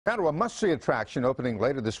Now to a must-see attraction opening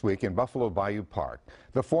later this week in Buffalo Bayou Park.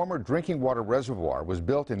 The former drinking water reservoir was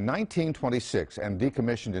built in 1926 and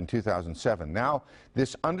decommissioned in 2007. Now,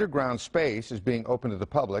 this underground space is being opened to the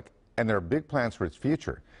public, and there are big plans for its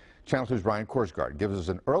future. Channel 2's Ryan Korsgaard gives us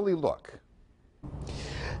an early look.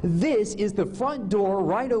 This is the front door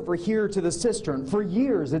right over here to the cistern. For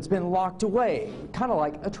years, it's been locked away, kind of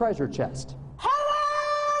like a treasure chest.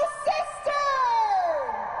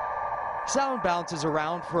 Sound bounces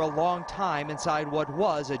around for a long time inside what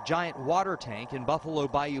was a giant water tank in Buffalo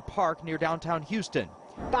Bayou Park near downtown Houston.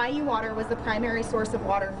 Bayou water was the primary source of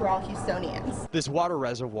water for all Houstonians. This water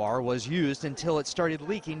reservoir was used until it started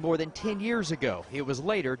leaking more than 10 years ago. It was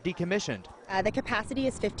later decommissioned. The capacity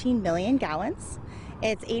is 15 million gallons.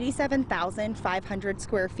 It's 87,500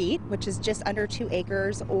 square feet, which is just under 2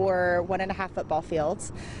 acres or 1.5 football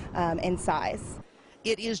fields in size.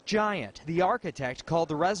 It is giant. The architect called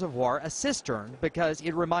the reservoir a cistern because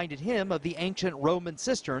it reminded him of the ancient Roman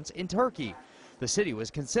cisterns in Turkey. The city was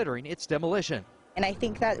considering its demolition. And I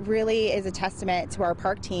think that really is a testament to our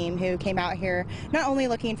park team who came out here not only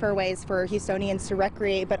looking for ways for Houstonians to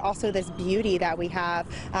recreate, but also this beauty that we have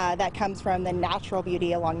that comes from the natural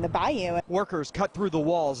beauty along the bayou. Workers cut through the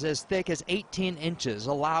walls as thick as 18 inches,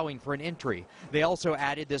 allowing for an entry. They also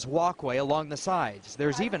added this walkway along the sides.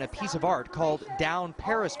 There's even a piece of art called Down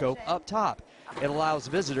Periscope up top. It allows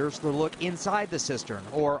visitors to look inside the cistern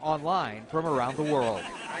or online from around the world.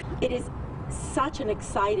 It is such an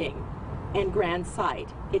exciting and grand sight.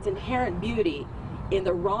 Its inherent beauty in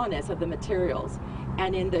the rawness of the materials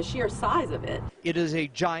and in the sheer size of it. It is a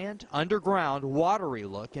giant, underground, watery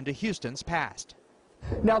look into Houston's past.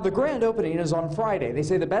 Now, the grand opening is on Friday. They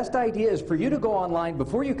say the best idea is for you to go online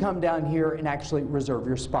before you come down here and actually reserve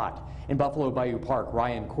your spot. In Buffalo Bayou Park,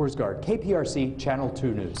 Ryan Korsgaard, KPRC Channel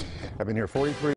 2 News. I've been here 43